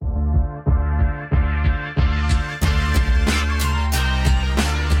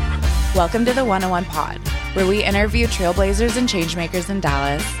Welcome to the 101 Pod, where we interview trailblazers and changemakers in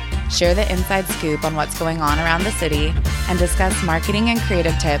Dallas, share the inside scoop on what's going on around the city, and discuss marketing and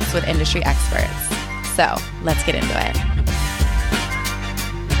creative tips with industry experts. So, let's get into it.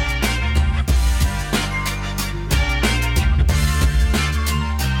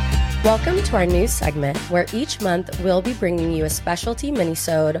 Welcome to our new segment, where each month we'll be bringing you a specialty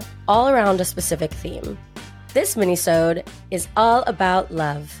minisode all around a specific theme. This minisode is all about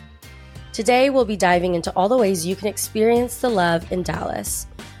love. Today, we'll be diving into all the ways you can experience the love in Dallas.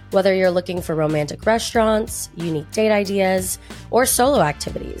 Whether you're looking for romantic restaurants, unique date ideas, or solo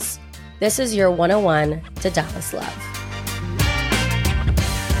activities, this is your 101 to Dallas love.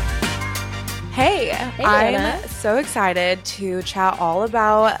 Hey, I'm so excited to chat all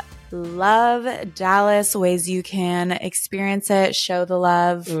about love, Dallas, ways you can experience it, show the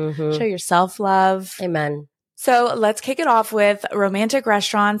love, show yourself love. Amen. So let's kick it off with romantic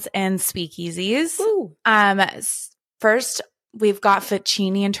restaurants and speakeasies. Ooh. First, we've got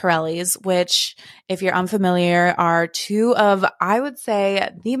Ficini and Torelli's, which, if you're unfamiliar, are two of, I would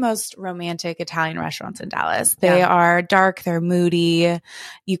say, the most romantic Italian restaurants in Dallas. They are dark, they're moody.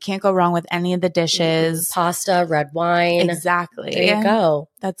 You can't go wrong with any of the dishes. Pasta, red wine. Exactly. There you go.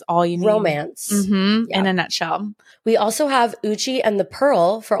 That's all you need. Romance. In a nutshell. We also have Uchi and the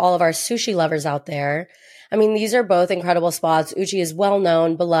Pearl for all of our sushi lovers out there. I mean, these are both incredible spots. Uchi is well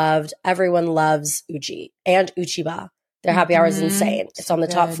known, beloved. Everyone loves Uchi and Uchiba. Their happy hour is insane. It's on the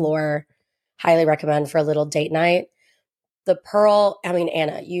top floor. Highly recommend for a little date night. The Pearl, I mean,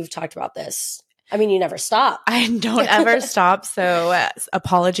 Anna, you've talked about this. I mean, you never stop. I don't ever stop. So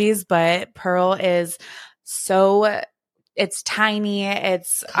apologies, but Pearl is so, it's tiny.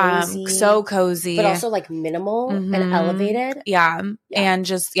 It's so cozy. But also like minimal and elevated. Yeah. And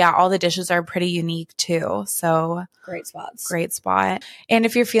just, all the dishes are pretty unique too. So great spots. Great spot. And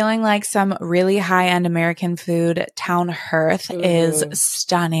if you're feeling like some really high-end American food, Town Hearth is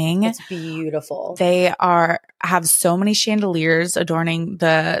stunning. It's beautiful. They have so many chandeliers adorning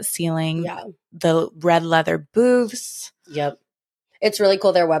the ceiling. Yeah. The red leather booths. Yep. It's really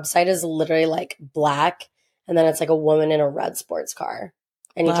cool. Their website is literally like black, and then it's like a woman in a red sports car.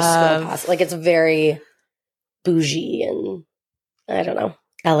 And you just scroll past it. Like, it's very bougie and, I don't know,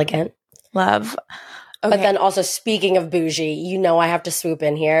 elegant. Love. Okay. But then also, speaking of bougie, you know I have to swoop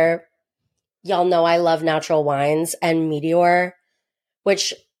in here. Y'all know I love natural wines and Meteor,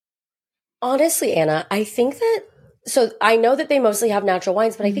 which honestly, Anna, I think that, so I know that they mostly have natural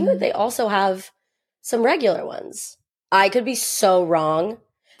wines, but I think that they also have some regular ones. I could be so wrong,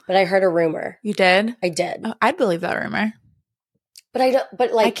 but I heard a rumor. You did? I did. Oh, I'd believe that rumor. But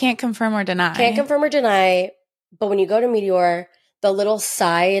I can't confirm or deny. Can't confirm or deny, but when you go to Meteor, the little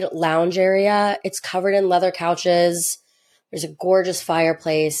side lounge area, it's covered in leather couches. There's a gorgeous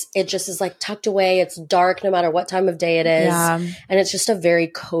fireplace. It just is like tucked away. It's dark no matter what time of day it is. Yeah. And it's just a very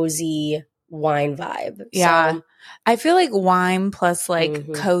cozy wine vibe. Yeah. So, I feel like wine plus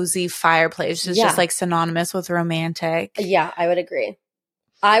like cozy fireplace is just like synonymous with romantic. Yeah, I would agree.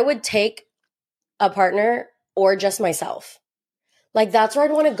 I would take a partner or just myself. Like, that's where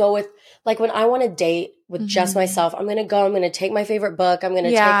I'd want to go with, like, when I want to date with just myself, I'm going to take my favorite book. I'm going to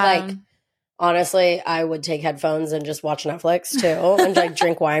take, like, honestly, I would take headphones and just watch Netflix too and like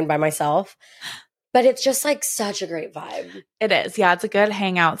drink wine by myself. But it's just like such a great vibe. It is. Yeah, it's a good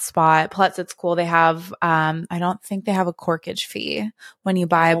hangout spot. Plus, it's cool. They have, I don't think they have a corkage fee when you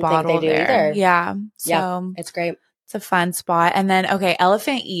buy a bottle there. Either. Yeah. So it's great. It's a fun spot. And then, okay,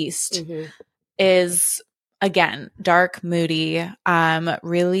 Elephant East is, again, dark, moody,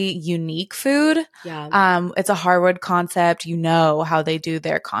 really unique food. Yeah. It's a hardwood concept. You know how they do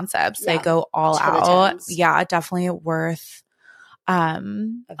their concepts. They go all out. Yeah, definitely worth a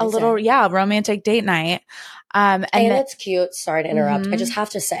little, romantic date night. And it's cute. Sorry to interrupt. I just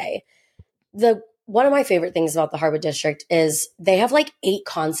have to say, one of my favorite things about the Hardwood District is they have like 8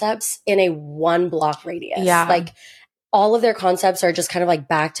 concepts in a 1 block radius. Yeah. Like, all of their concepts are just kind of like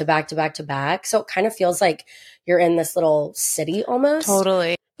back to back to back to back. So it kind of feels like you're in this little city almost.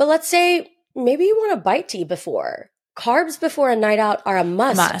 Totally. But let's say maybe you want a bite to eat before. Carbs before a night out are a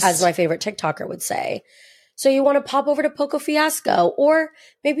must, as my favorite TikToker would say. So you want to pop over to Poco Fiasco, or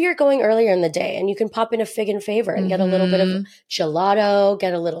maybe you're going earlier in the day and you can pop in a Fig and Favor and get a little bit of gelato,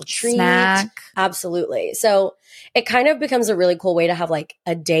 get a little treat. Snack. Absolutely. So it kind of becomes a really cool way to have like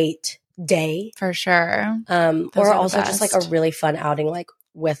a date day. For sure. Or also just like a really fun outing, like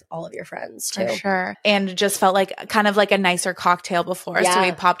with all of your friends too. For sure. And just felt like kind of like a nicer cocktail before. So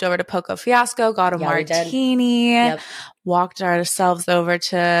we popped over to Poco Fiasco, got a martini, walked ourselves over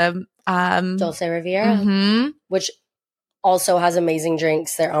to Dulce Riviera, which also has amazing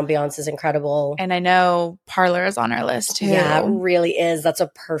drinks. Their ambiance is incredible. And I know Parlor is on our list too. Yeah, it really is. That's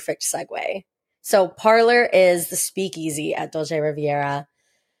a perfect segue. So Parlor is the speakeasy at Dolce Riviera.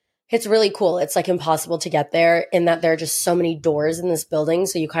 It's really cool. It's like impossible to get there in that there are just so many doors in this building.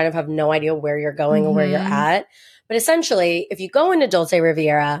 So you kind of have no idea where you're going or where you're at. But essentially, if you go into Dolce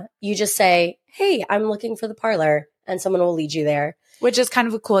Riviera, you just say, hey, I'm looking for the Parlor, and someone will lead you there. Which is kind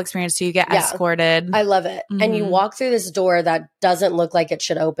of a cool experience. So you get escorted. I love it. And you walk through this door that doesn't look like it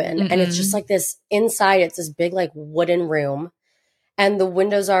should open. And it's just like this inside, it's this big like wooden room. And the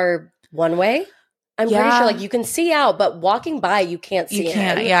windows are one way. I'm pretty sure like you can see out, but walking by, you can't see You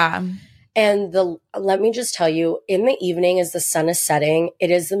can't, in. yeah. And let me just tell you, in the evening as the sun is setting, it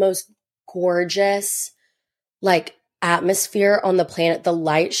is the most gorgeous like atmosphere on the planet. The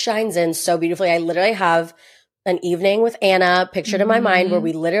light shines in so beautifully. I literally have an evening with Anna pictured in my mind where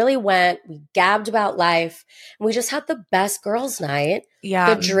we literally went, we gabbed about life, and we just had the best girls' night.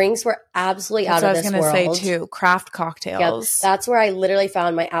 Yeah. The drinks were absolutely out of this world. That's what I was going to say too. Craft cocktails. Yep. That's where I literally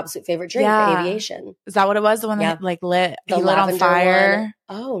found my absolute favorite drink, the Aviation. Is that what it was? The one that like lit on fire?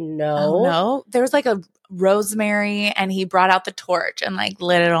 One. Oh, no. Oh, no. There was like a rosemary and he brought out the torch and like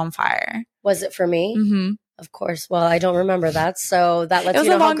lit it on fire. Was it for me? Mm-hmm. Of course. Well, I don't remember that. So that lets you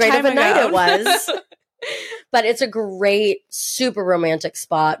know how great of a night it was. But it's a great, super romantic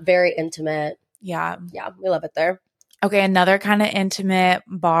spot. Very intimate. Yeah. Yeah. We love it there. Okay. Another kind of intimate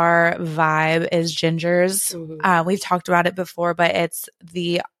bar vibe is Ginger's. We've talked about it before, but it's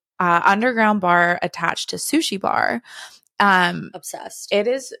the underground bar attached to Sushi Bar. Obsessed.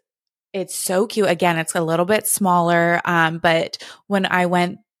 It's so cute. Again, it's a little bit smaller. But when I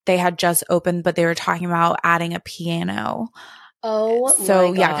went, they had just opened, but they were talking about adding a piano. Oh, so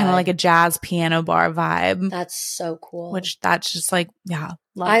my God. Yeah, kind of like a jazz piano bar vibe. That's so cool. Which that's just like, yeah.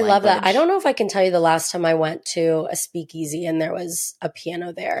 I love that. I don't know if I can tell you the last time I went to a speakeasy and there was a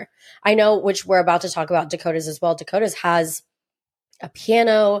piano there. I know, which we're about to talk about Dakota's as well. Dakota's has a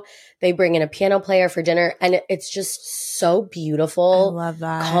piano. They bring in a piano player for dinner, and it's just so beautiful. I love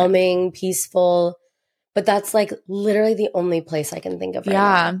that. Calming, peaceful. But that's like literally the only place I can think of right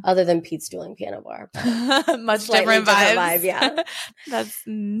now, other than Pete's Dueling Piano Bar. Much different vibe. Yeah. That's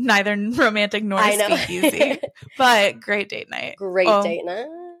neither romantic nor speakeasy. But great date night. Great date night.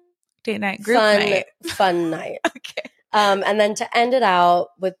 Date night. Group night. Fun night. Okay. And then to end it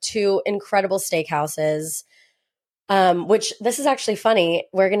out with two incredible steakhouses, which this is actually funny.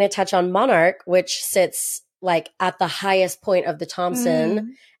 We're going to touch on Monarch, which sits like at the highest point of the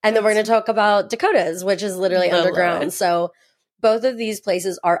Thompson. And then we're going to talk about Dakota's, which is literally underground. So both of these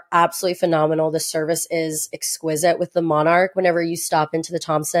places are absolutely phenomenal. The service is exquisite with the Monarch. Whenever you stop into the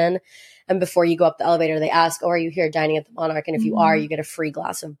Thompson and before you go up the elevator, they ask, are you here dining at the Monarch? And if you are, you get a free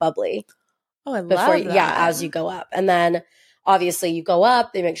glass of bubbly. Oh, I love that. Yeah, as you go up. And then obviously you go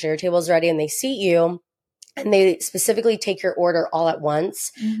up, they make sure your table's ready and they seat you. And they specifically take your order all at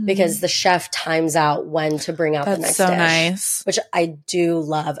once because the chef times out when to bring out the next dish. That's so nice. Which I do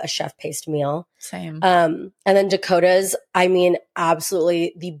love a chef-paced meal. Same. And then Dakota's, I mean,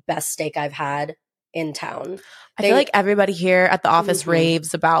 absolutely the best steak I've had in town. I feel like everybody here at the office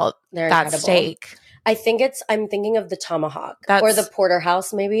raves about that steak. I'm thinking of the tomahawk or the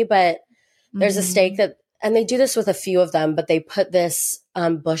porterhouse maybe, but there's a steak that, and they do this with a few of them, but they put this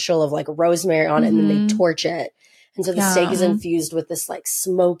bushel of like rosemary on it and then they torch it. And so the steak is infused with this like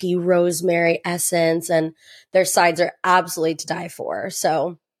smoky rosemary essence, and their sides are absolutely to die for.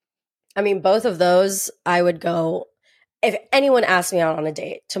 So, I mean, both of those, I would go. If anyone asked me out on a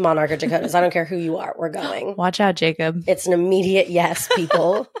date to Monarch or Dakota's, I don't care who you are, we're going. Watch out, Jacob. It's an immediate yes,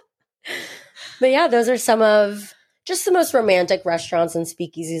 people. But yeah, those are some of just the most romantic restaurants and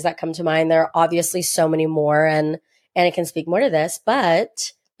speakeasies that come to mind. There are obviously so many more, and Anna can speak more to this,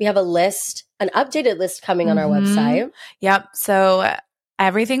 but we have a list, an updated list coming on our website. Yep. So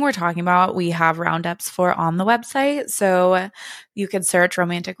everything we're talking about, we have roundups for on the website. So you can search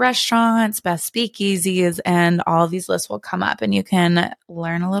romantic restaurants, best speakeasies, and all of these lists will come up and you can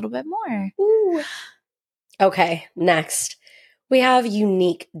learn a little bit more. Ooh. Okay. Next, we have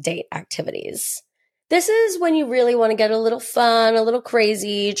unique date activities. This is when you really want to get a little fun, a little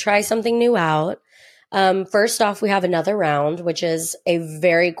crazy, try something new out. First off, we have another round, which is a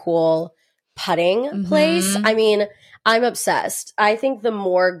very cool putting place. I mean, I'm obsessed. I think the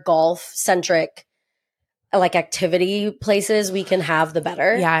more golf-centric like activity places we can have, the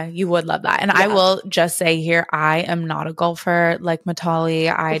better. Yeah, you would love that. And I will just say here, I am not a golfer like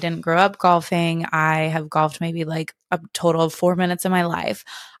Matali. I didn't grow up golfing. I have golfed maybe like a total of 4 minutes in my life.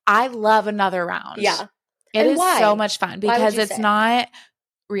 I love another round. Yeah. It is so much fun because it's not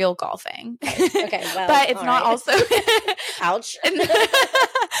real golfing. Okay, well, but it's not right. also ouch.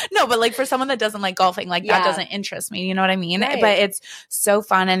 No, but like for someone that doesn't like golfing, like that doesn't interest me. You know what I mean? Right. But it's so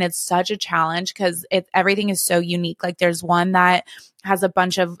fun and it's such a challenge because everything is so unique. Like there's one that has a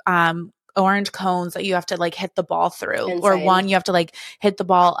bunch of orange cones that you have to like hit the ball through. Insane. Or one you have to like hit the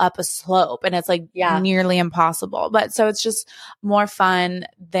ball up a slope and it's like nearly impossible. But so it's just more fun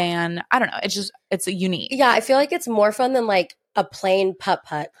than, I don't know, it's unique. Yeah, I feel like it's more fun than like a plain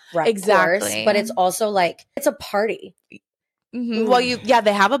putt-putt course, but it's also like it's a party. Mm-hmm. Well,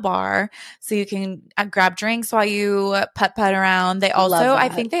 they have a bar, so you can grab drinks while you putt around. They also, I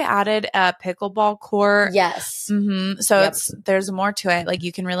think they added a pickleball court. Yes. Mm-hmm. So there's more to it. Like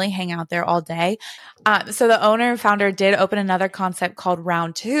you can really hang out there all day. So the owner and founder did open another concept called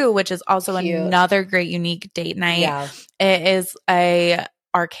Round 2, which is also another great unique date night. Yeah. It is a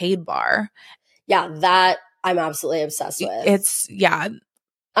arcade bar. Yeah, that I'm absolutely obsessed with.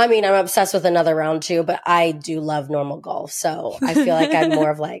 I mean, I'm obsessed with another Round 2, but I do love normal golf. So I feel like I'm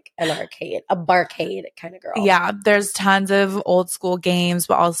more of like a barcade kind of girl. Yeah, there's tons of old school games,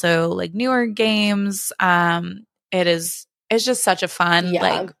 but also like newer games. It's just such a fun,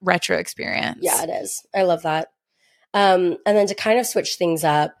 like retro experience. Yeah, it is. I love that. And then to kind of switch things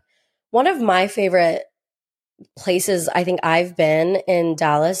up, one of my favorite places I think I've been in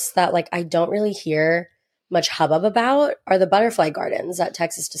Dallas that like I don't really hear much hubbub about are the butterfly gardens at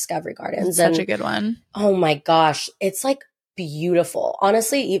Texas Discovery Gardens. Such a good one. Oh my gosh. It's like beautiful.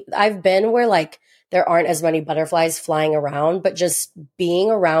 Honestly, I've been where like there aren't as many butterflies flying around, but just being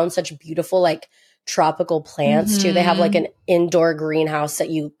around such beautiful like tropical plants too. They have like an indoor greenhouse that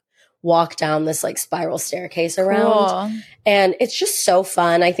you walk down this like spiral staircase around. Cool. And it's just so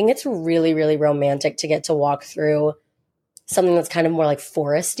fun. I think it's really, really romantic to get to walk through something that's kind of more like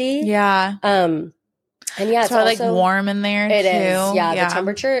foresty. Yeah. And yeah, it's probably like warm in there too. It is. Yeah, the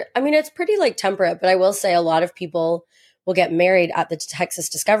temperature. I mean, it's pretty like temperate, but I will say a lot of people will get married at the Texas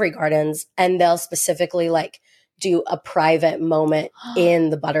Discovery Gardens and they'll specifically like do a private moment in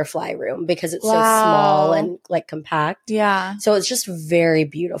the butterfly room because it's so small and like compact. Yeah. So it's just very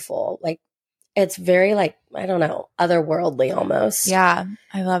beautiful. Like it's very like, I don't know, otherworldly almost. Yeah.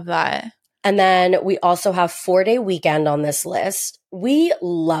 I love that. And then we also have 4-Day Weekend on this list. We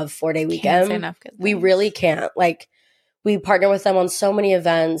love 4-Day Weekend. Can't say enough good things. We really can't. Like, we partner with them on so many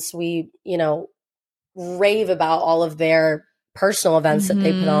events. We, rave about all of their personal events that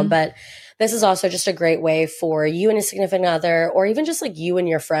they put on. But this is also just a great way for you and a significant other, or even just like you and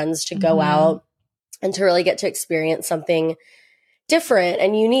your friends to go out and to really get to experience something different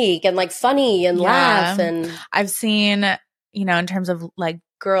and unique and like funny and laugh. And I've seen, in terms of like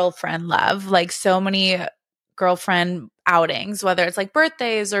girlfriend love, like so many girlfriend outings, whether it's like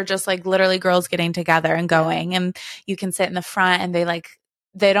birthdays or just like literally girls getting together and going, and you can sit in the front and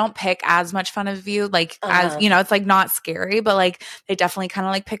they don't pick as much fun of you, like as it's like not scary, but like they definitely kind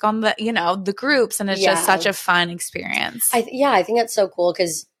of like pick on the the groups, and it's just such a fun experience. I think that's so cool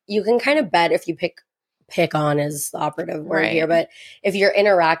because you can kind of bet if you pick on is the operative word here, but if you're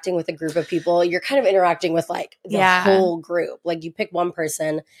interacting with a group of people, you're kind of interacting with like the whole group. Like you pick one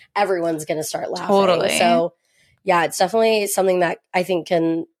person, everyone's going to start laughing. Totally. So yeah, it's definitely something that I think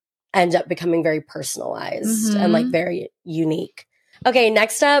can end up becoming very personalized and like very unique. Okay,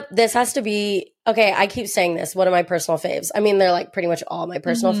 next up, this has to be, I keep saying this, one of my personal faves. I mean, they're like pretty much all my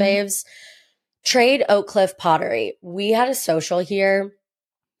personal faves. Trade Oak Cliff Pottery. We had a social here.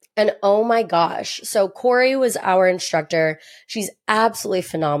 And oh my gosh. So Corey was our instructor. She's absolutely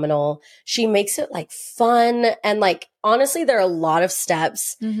phenomenal. She makes it like fun. And like, honestly, there are a lot of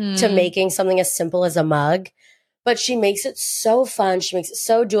steps to making something as simple as a mug, but she makes it so fun. She makes it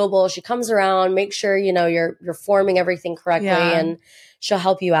so doable. She comes around, makes sure, you're forming everything correctly and she'll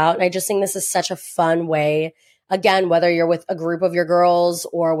help you out. And I just think this is such a fun way. Again, whether you're with a group of your girls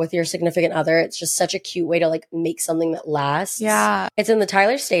or with your significant other, it's just such a cute way to like make something that lasts. Yeah. It's in the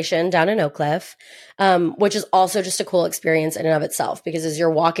Tyler Station down in Oak Cliff, which is also just a cool experience in and of itself because as you're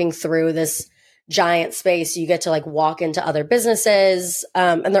walking through this giant space, you get to like walk into other businesses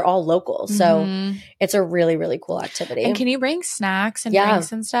and they're all local. So it's a really, really cool activity. And can you bring snacks and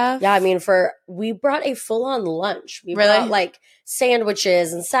drinks and stuff? Yeah. I mean, we brought a full on lunch. We brought like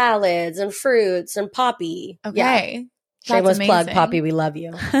sandwiches and salads and fruits and Poppy. Okay. Yeah. Shameless plug, Poppy, we love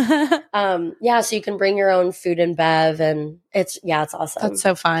you. So you can bring your own food and bev and it's awesome. That's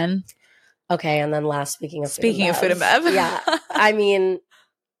so fun. Okay. And then speaking of food and bev. Yeah. I mean,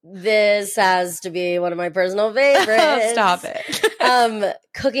 this has to be one of my personal favorites. Stop it.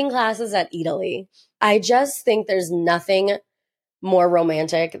 Cooking classes at Italy. I just think there's nothing more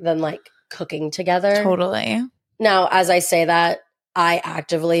romantic than like cooking together. Totally. Now, as I say that, I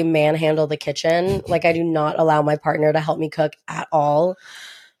actively manhandle the kitchen. Like, I do not allow my partner to help me cook at all.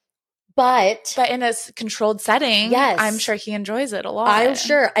 But in a controlled setting, yes, I'm sure he enjoys it a lot. I'm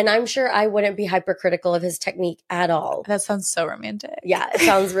sure. And I'm sure I wouldn't be hypercritical of his technique at all. That sounds so romantic. Yeah, it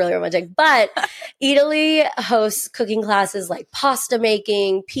sounds really romantic. But Eataly hosts cooking classes like pasta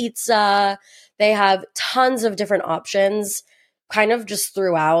making, pizza. They have tons of different options kind of just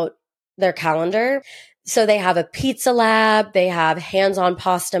throughout their calendar. So they have a pizza lab. They have hands-on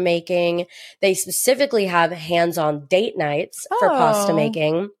pasta making. They specifically have hands-on date nights for pasta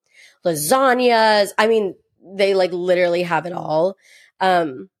making. Lasagnas. I mean, they like literally have it all.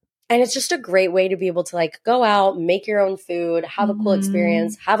 And it's just a great way to be able to like go out, make your own food, have a cool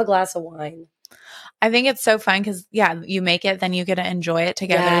experience, have a glass of wine. I think it's so fun because, you make it, then you get to enjoy it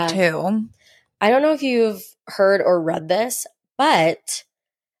together too. I don't know if you've heard or read this, but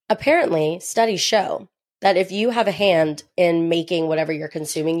apparently studies show that if you have a hand in making whatever you're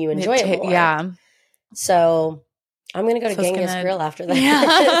consuming, you enjoy it more. Yeah. So I'm going to go to Genghis Grill after that.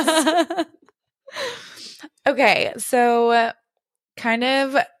 Yeah. Okay. So kind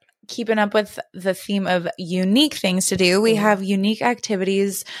of keeping up with the theme of unique things to do, we have unique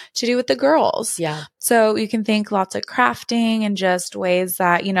activities to do with the girls. Yeah. So you can think lots of crafting and just ways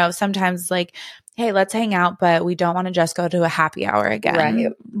that, sometimes like, hey, let's hang out, but we don't want to just go to a happy hour again.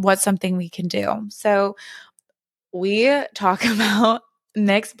 Right. What's something we can do? So we talk about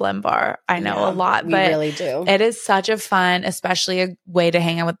Nick's Blend Bar. I know a lot, but we really do. It is such a fun, especially a way to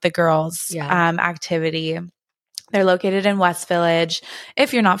hang out with the girls activity. They're located in West Village.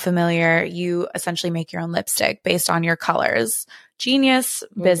 If you're not familiar, you essentially make your own lipstick based on your colors. Genius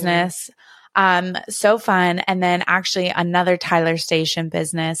business. So fun. And then actually another Tyler Station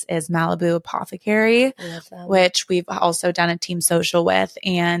business is Malibu Apothecary, which we've also done a team social with,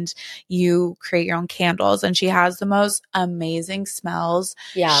 and you create your own candles, and she has the most amazing smells.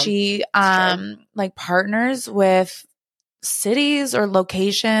 Yeah. She like partners with cities or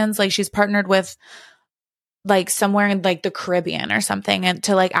locations. Like she's partnered with like somewhere in like the Caribbean or something, and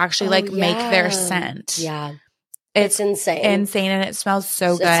to like actually make their scent. Yeah. It's insane. And it smells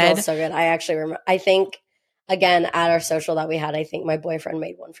so good. It smells so good. I actually remember, I think, again, at our social that we had, I think my boyfriend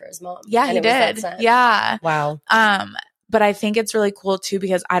made one for his mom. Yeah, he did. Yeah. Wow. But I think it's really cool too,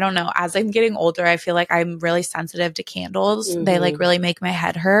 because I don't know, as I'm getting older, I feel like I'm really sensitive to candles. They like really make my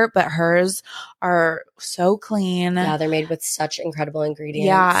head hurt, but hers are so clean. Yeah, they're made with such incredible ingredients.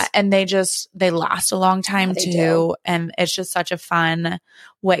 Yeah, and they last a long time too. Do. And it's just such a fun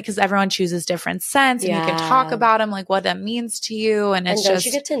way, because everyone chooses different scents, and you can talk about them, like what that means to you. And it's don't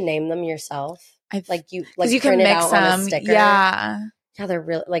you get to name them yourself? You can mix them. On a sticker. Yeah, they're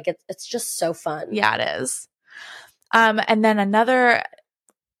really like it's just so fun. Yeah, it is. And then another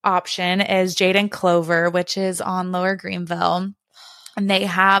option is Jade and Clover, which is on Lower Greenville. And they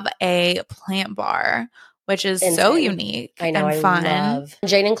have a plant bar, which is so unique and fun. Love.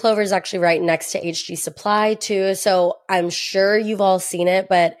 Jade and Clover is actually right next to HG Supply too. So I'm sure you've all seen it,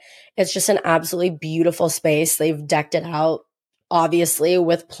 but it's just an absolutely beautiful space. They've decked it out, obviously,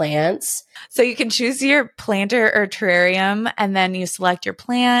 with plants. So you can choose your planter or terrarium, and then you select your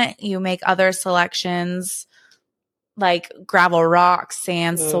plant. You make other selections like gravel, rocks,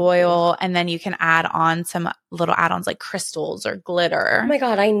 sand, soil, and then you can add on some little add-ons like crystals or glitter. Oh my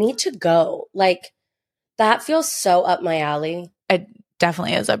God, I need to go. Like, that feels so up my alley. It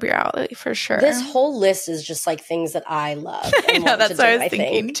definitely is up your alley for sure. This whole list is just like things that I love. I know, that's what I was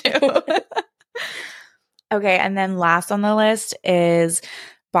thinking too. Okay, and then last on the list is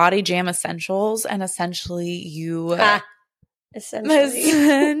Body Jam Essentials, and essentially you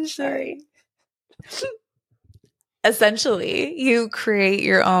Sorry. Essentially, you create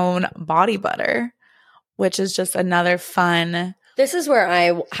your own body butter, which is just another fun. This is where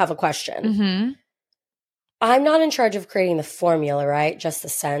I have a question. Mm-hmm. I'm not in charge of creating the formula, right? Just the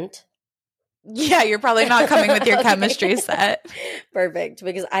scent. Yeah, you're probably not coming with your chemistry set. Perfect,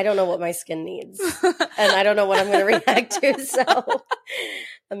 because I don't know what my skin needs, and I don't know what I'm going to react to. So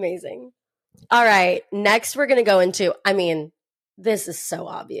amazing. All right, next we're going to go into, this is so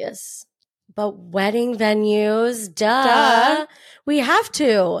obvious. But wedding venues, duh. We have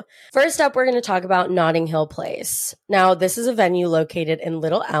to. First up, we're going to talk about Notting Hill Place. Now, this is a venue located in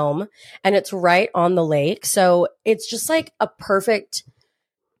Little Elm, and it's right on the lake. So it's just like a perfect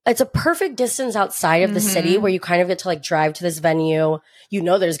distance outside of the city where you kind of get to like drive to this venue. You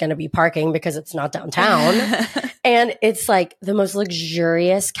know there's going to be parking because it's not downtown. And it's like the most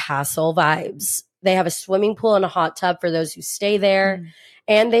luxurious castle vibes. They have a swimming pool and a hot tub for those who stay there.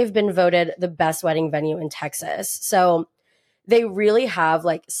 And they've been voted the best wedding venue in Texas. So they really have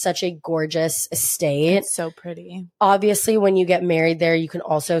like such a gorgeous estate. It's so pretty. Obviously, when you get married there, you can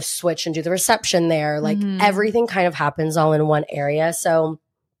also switch and do the reception there. Like everything kind of happens all in one area. So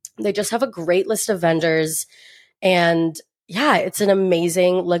they just have a great list of vendors. And yeah, it's an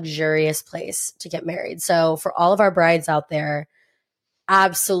amazing, luxurious place to get married. So for all of our brides out there,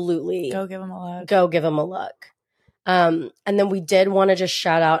 absolutely Go give them a look. Go give them a look. And then we did want to just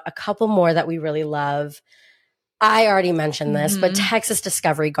shout out a couple more that we really love. I already mentioned this, but Texas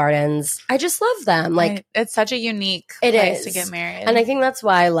Discovery Gardens, I just love them. Like it's such a unique place to get married. And I think that's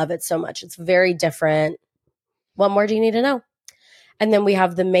why I love it so much. It's very different. What more do you need to know? And then we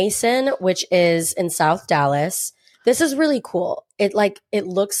have the Mason, which is in South Dallas. This is really cool. It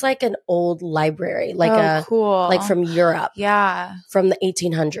looks like an old library, like cool. like from Europe. Yeah. From the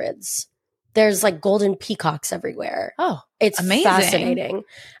 1800s. There's like golden peacocks everywhere. Oh, it's amazing. Fascinating.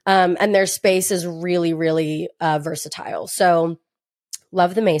 And their space is really, really versatile. So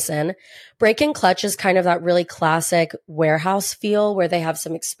love the Mason. Break and Clutch is kind of that really classic warehouse feel where they have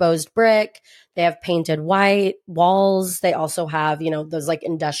some exposed brick. They have painted white walls. They also have, those like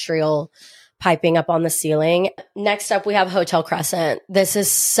industrial piping up on the ceiling. Next up, we have Hotel Crescent. This is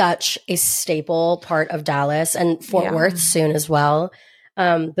such a staple part of Dallas and Fort Worth soon as well.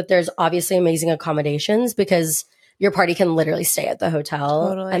 But there's obviously amazing accommodations because your party can literally stay at the hotel.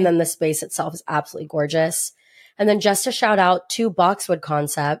 Totally. And then the space itself is absolutely gorgeous. And then just to shout out to Boxwood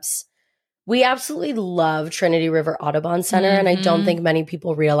Concepts, we absolutely love Trinity River Audubon Center. And I don't think many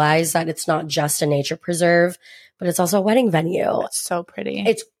people realize that it's not just a nature preserve, but it's also a wedding venue. It's so pretty.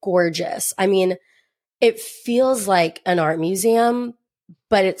 It's gorgeous. I mean, it feels like an art museum,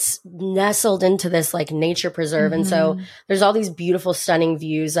 but it's nestled into this like nature preserve. And so there's all these beautiful, stunning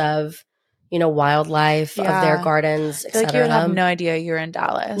views of, wildlife, of their gardens, I feel like you would have no idea you were in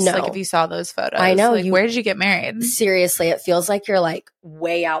Dallas. No. Like if you saw those photos. I know. Like, where did you get married? Seriously, it feels like you're like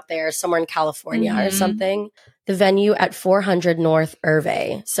way out there somewhere in California or something. The venue at 400 North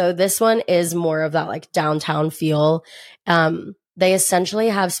Irvay. So this one is more of that like downtown feel. They essentially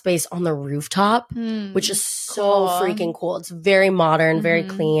have space on the rooftop, which is so freaking cool. It's very modern, very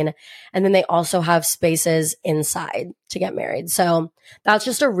clean. And then they also have spaces inside to get married. So that's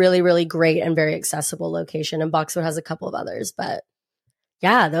just a really, really great and very accessible location. And Boxwood has a couple of others. But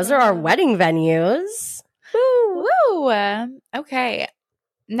yeah, those are our wedding venues. Woo! Woo! Okay.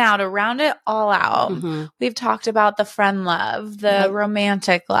 Now, to round it all out, we've talked about the friend love, the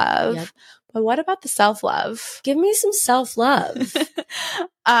romantic love. But what about the self-love? Give me some self-love.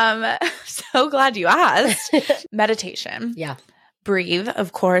 So glad you asked. Meditation. Yeah. Breathe,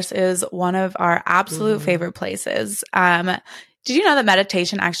 of course, is one of our absolute favorite places. Did you know that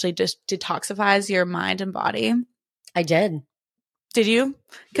meditation actually just detoxifies your mind and body? I did. Did you?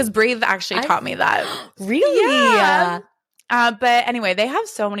 Because Breathe actually taught me that. Really? Yeah. But anyway, they have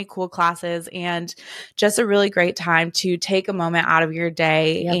so many cool classes and just a really great time to take a moment out of your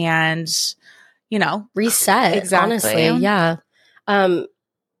day and, reset. Exactly. Honestly. Yeah.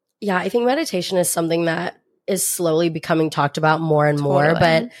 I think meditation is something that is slowly becoming talked about more and more,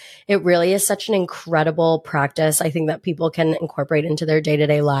 but it really is such an incredible practice. I think that people can incorporate into their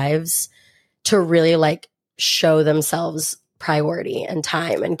day-to-day lives to really like show themselves priority and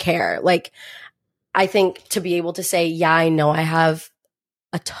time and care. Like, I think to be able to say, yeah, I know I have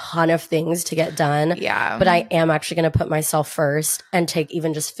a ton of things to get done. Yeah. But I am actually going to put myself first and take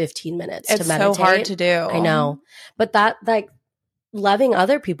even just 15 minutes to meditate. It's so hard to do. I know. But that like loving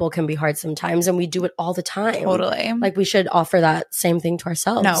other people can be hard sometimes and we do it all the time. Totally. Like we should offer that same thing to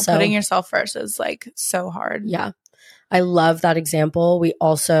ourselves. No, putting yourself first is like so hard. Yeah. I love that example. We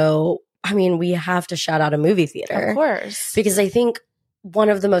also, we have to shout out a movie theater. Of course. Because I think one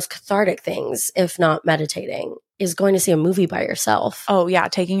of the most cathartic things, if not meditating, is going to see a movie by yourself. Oh, yeah.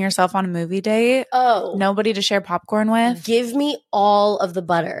 Taking yourself on a movie date. Oh. Nobody to share popcorn with. Give me all of the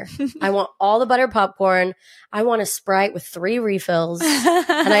butter. I want all the butter popcorn. I want a Sprite with 3 refills. And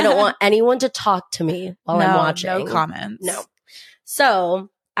I don't want anyone to talk to me while I'm watching. No comments. No.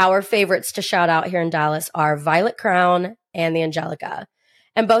 So our favorites to shout out here in Dallas are Violet Crown and the Angelica.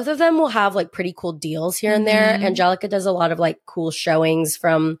 And both of them will have like pretty cool deals here and there. Angelica does a lot of like cool showings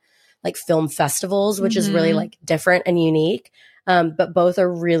from like film festivals, which is really like different and unique. But both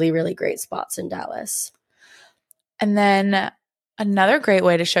are really, really great spots in Dallas. And then another great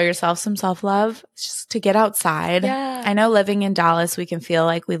way to show yourself some self-love is just to get outside. Yeah. I know living in Dallas, we can feel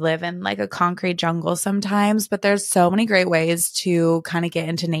like we live in like a concrete jungle sometimes, but there's so many great ways to kind of get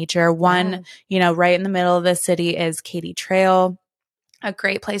into nature. One, right in the middle of the city is Katy Trail. A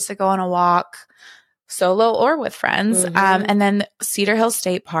great place to go on a walk. solo or with friends. And then Cedar Hill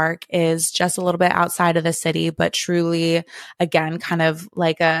State Park is just a little bit outside of the city, but truly, again, kind of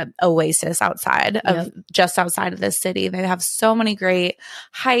like a oasis outside of just outside of the city. They have so many great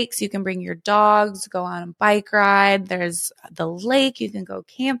hikes. You can bring your dogs, go on a bike ride. There's the lake. You can go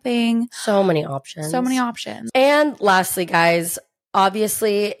camping. So many options. So many options. And lastly, guys,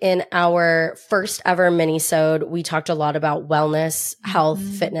 obviously, in our first ever mini-sode, we talked a lot about wellness, health,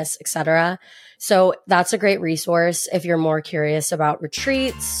 fitness, etc. So that's a great resource if you're more curious about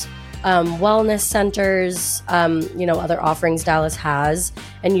retreats, wellness centers, other offerings Dallas has,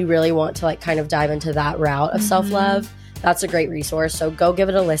 and you really want to like kind of dive into that route of self-love. That's a great resource. So go give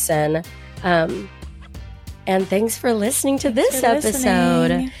it a listen. And thanks for listening to this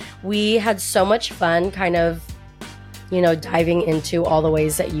episode. We had so much fun kind of diving into all the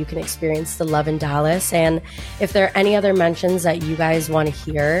ways that you can experience the love in Dallas. And if there are any other mentions that you guys want to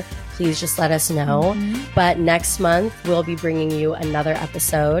hear, please just let us know. But next month, we'll be bringing you another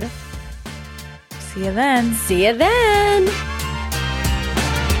episode. See you then. See you then.